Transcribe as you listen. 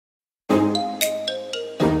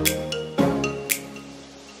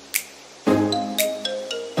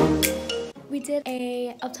did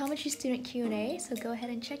a optometry student Q&A, so go ahead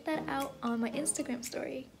and check that out on my Instagram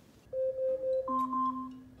story.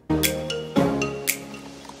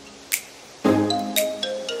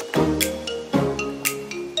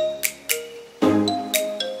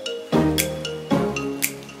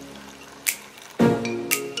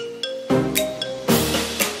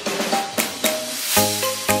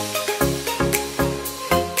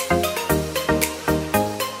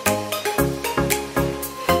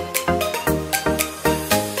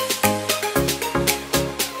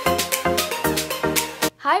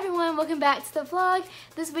 Hi everyone, welcome back to the vlog.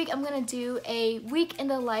 This week I'm gonna do a week in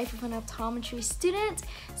the life of an optometry student.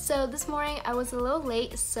 So this morning I was a little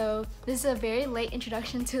late, so this is a very late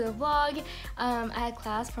introduction to the vlog. I had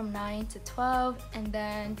class from 9 to 12, and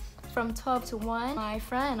then from 12 to 1, my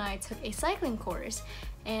friend and I took a cycling course.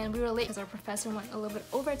 And we were late because our professor went a little bit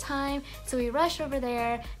over time, so we rushed over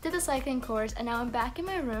there, did the cycling course, and now I'm back in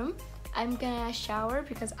my room. I'm gonna shower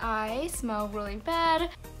because I smell really bad,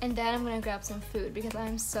 and then I'm gonna grab some food because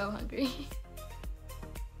I'm so hungry.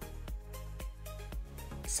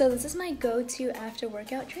 So this is my go-to after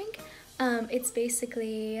workout drink. It's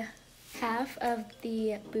basically half of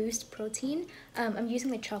the Boost protein. I'm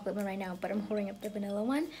using the chocolate one right now, but I'm holding up the vanilla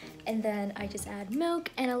one. And then I just add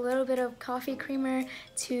milk and a little bit of coffee creamer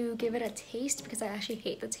to give it a taste because I actually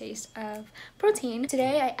hate the taste of protein.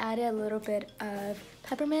 Today I added a little bit of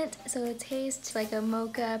peppermint, so it tastes like a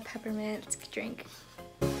mocha peppermint drink.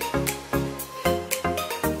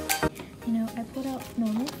 You know, I put out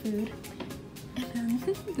normal food and then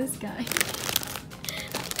this guy.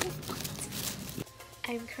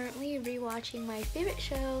 I'm currently rewatching my favorite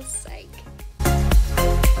show, Psych.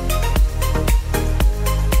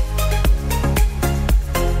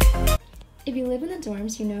 If you live in the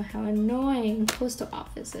dorms, you know how annoying postal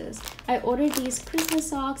office is. I ordered these Christmas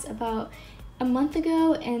socks about a month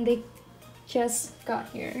ago and they just got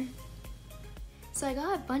here. So I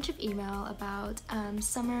got a bunch of email about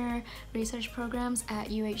summer research programs at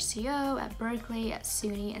UHCO, at Berkeley, at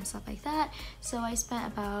SUNY, and stuff like that. So I spent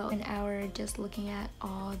about an hour just looking at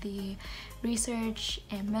all the research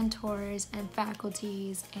and mentors and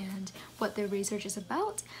faculties and what their research is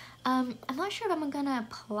about. I'm not sure if I'm gonna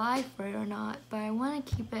apply for it or not, but I want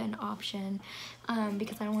to keep it an option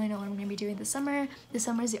because I don't really know what I'm gonna be doing this summer. This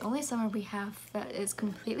summer is the only summer we have that is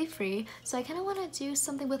completely free, so I kind of want to do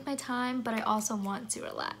something with my time, but I also want to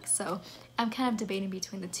relax. So I'm kind of debating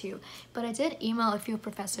between the two. But I did email a few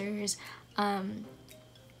professors at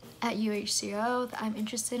UHCO that I'm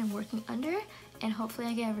interested in working under, and hopefully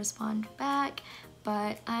I get a response back,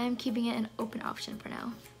 but I'm keeping it an open option for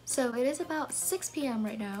now. So it is about 6 p.m.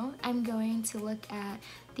 right now. I'm going to look at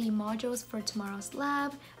the modules for tomorrow's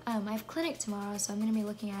lab. I have clinic tomorrow, so I'm going to be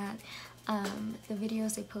looking at the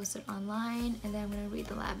videos they posted online, and then I'm going to read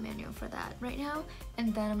the lab manual for that right now,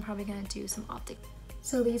 and then I'm probably going to do some optics.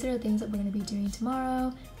 So these are the things that we're going to be doing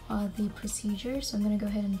tomorrow, the procedure. So I'm going to go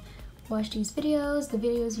ahead and watch these videos. The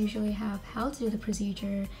videos usually have how to do the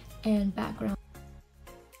procedure and background.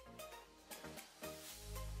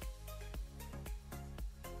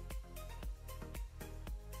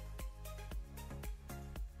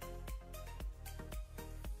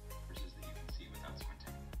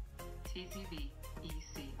 TZV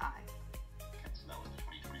ECI. Okay, so that was the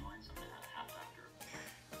 2020 line, so I'm gonna have after.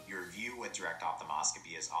 Your view with direct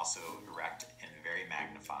ophthalmoscopy is also erect and very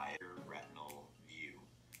magnified. Your retinal view.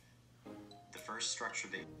 The first structure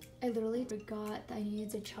that I literally forgot that I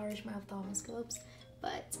needed to charge my ophthalmoscopes,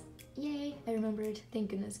 but yay, I remembered. Thank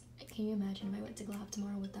goodness. Can you imagine if I went to lab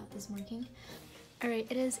tomorrow without this working? Alright,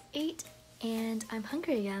 it is 8 and I'm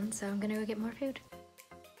hungry again, so I'm gonna go get more food.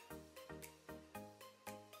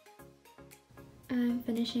 I'm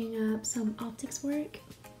finishing up some optics work.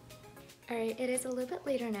 Alright, it is a little bit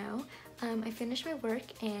later now. I finished my work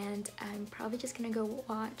and I'm probably just gonna go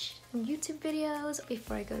watch some YouTube videos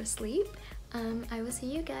before I go to sleep. I will see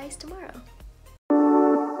you guys tomorrow.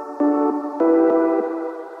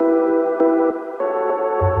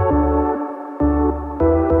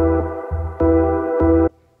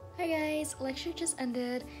 Hi guys, lecture just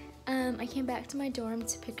ended. I came back to my dorm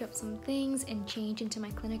to pick up some things and change into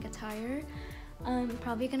my clinic attire. I'm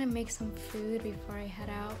probably gonna make some food before I head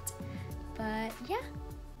out, but yeah.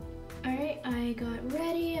 Alright, I got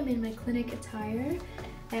ready. I'm in my clinic attire.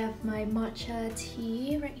 I have my matcha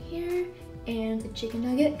tea right here and a chicken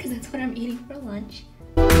nugget because that's what I'm eating for lunch.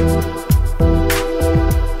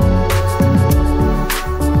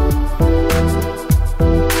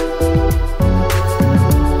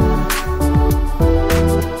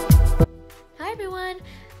 Hi everyone!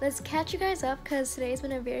 let's catch you guys up because today's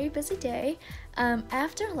been a very busy day.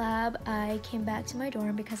 After lab, I came back to my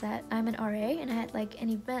dorm because I'm an RA and I had like an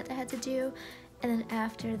event I had to do. And then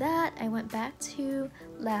after that, I went back to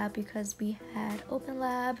lab because we had open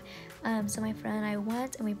lab. So my friend and I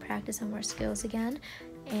went and we practiced some more skills again.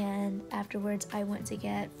 And afterwards, I went to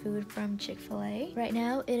get food from Chick-fil-A. Right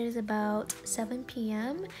now, it is about 7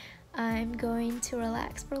 p.m. I'm going to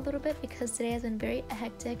relax for a little bit because today has been very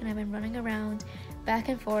hectic and I've been running around back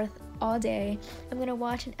and forth all day. I'm gonna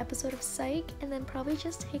watch an episode of Psych and then probably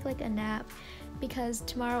just take like a nap because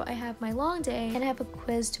tomorrow I have my long day and I have a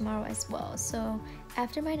quiz tomorrow as well. So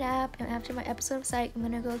after my nap and after my episode of Psych, I'm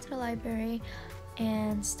gonna go to the library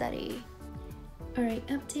and study. Alright,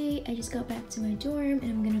 update. I just got back to my dorm and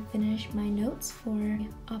I'm gonna finish my notes for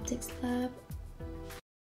optics lab.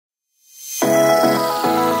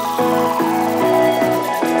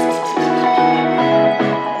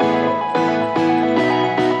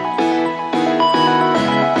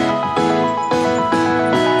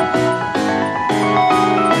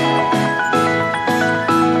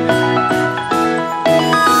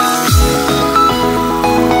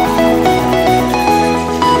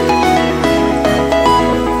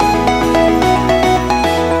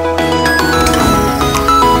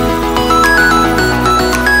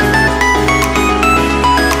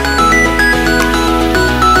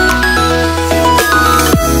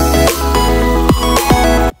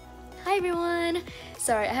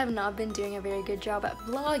 Sorry, I have not been doing a very good job at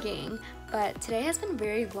vlogging, but today has been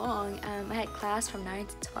very long. I had class from 9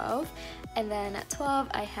 to 12, and then at 12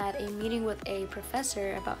 I had a meeting with a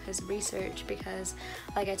professor about his research because,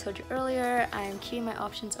 like I told you earlier, I'm keeping my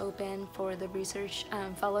options open for the research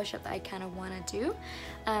fellowship that I kind of want to do.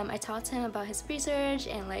 I talked to him about his research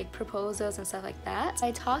and like proposals and stuff like that.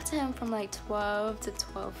 I talked to him from like 12 to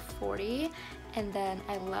 12:40. And then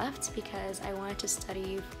I left because I wanted to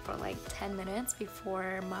study for like 10 minutes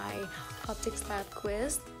before my optics lab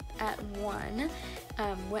quiz at 1.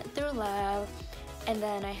 Went through lab, and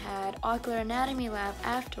then I had ocular anatomy lab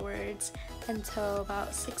afterwards until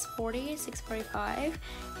about 6:40, 6:45,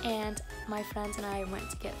 and my friends and I went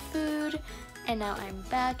to get food, and now I'm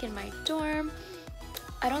back in my dorm.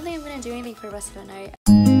 I don't think I'm gonna do anything for the rest of the night.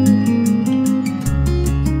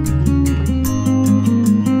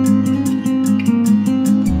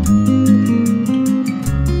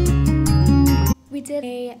 We did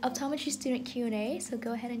a optometry student Q&A, so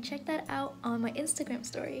go ahead and check that out on my Instagram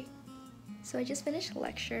story. So I just finished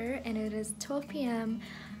lecture and it is 12 p.m.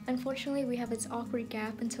 Unfortunately, we have this awkward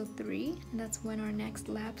gap until 3, and that's when our next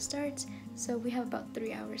lab starts, so we have about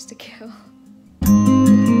 3 hours to kill. I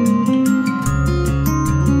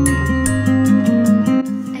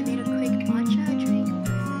made a quick matcha drink with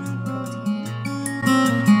protein.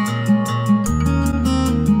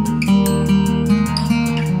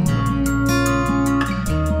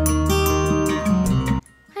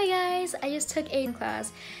 I just took a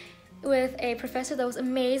class with a professor that was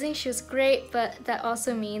amazing. She was great, but that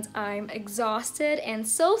also means I'm exhausted and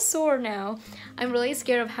so sore now. I'm really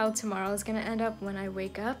scared of how tomorrow is gonna end up when I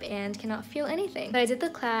wake up and cannot feel anything. But I did the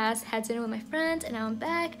class, had dinner with my friends, and now I'm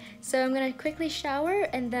back. So I'm gonna quickly shower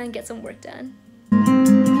and then get some work done.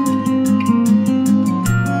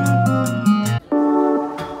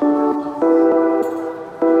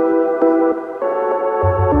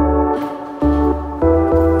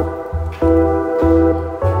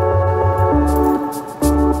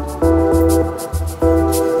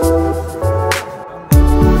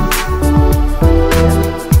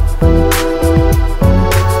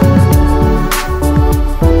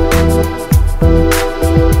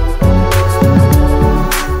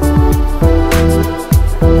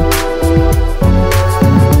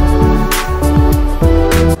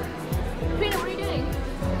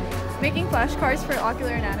 Flashcards for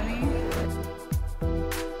ocular anatomy.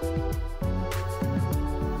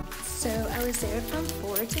 So I was there from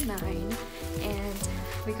 4 to 9 and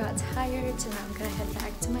we got tired, so now I'm gonna head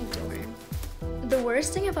back to my dorm. The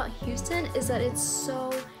worst thing about Houston is that it's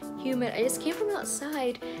so humid. I just came from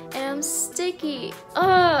outside and I'm sticky.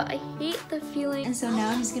 Ugh, I hate the feeling. And so now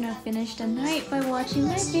I'm just gonna finish the night by watching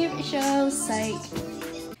my favorite show, Psych.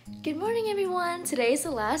 Good morning everyone! Today is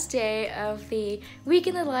the last day of the week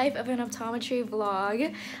in the life of an optometry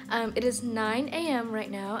vlog. It is 9 a.m.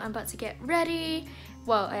 right now. I'm about to get ready.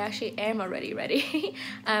 Well, I actually am already ready.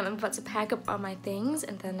 I'm about to pack up all my things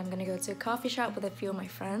and then I'm gonna go to a coffee shop with a few of my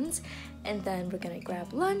friends and then we're gonna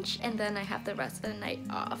grab lunch and then I have the rest of the night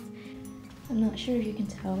off. I'm not sure if you can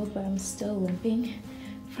tell, but I'm still limping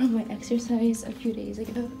from my exercise a few days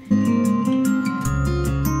ago.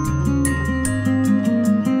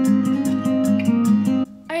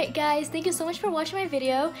 Alright guys, guys, thank you so much for watching my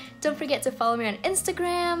video. Don't forget to follow me on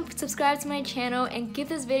Instagram, subscribe to my channel, and give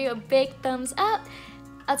this video a big thumbs up.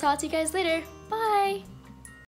 I'll talk to you guys later. Bye!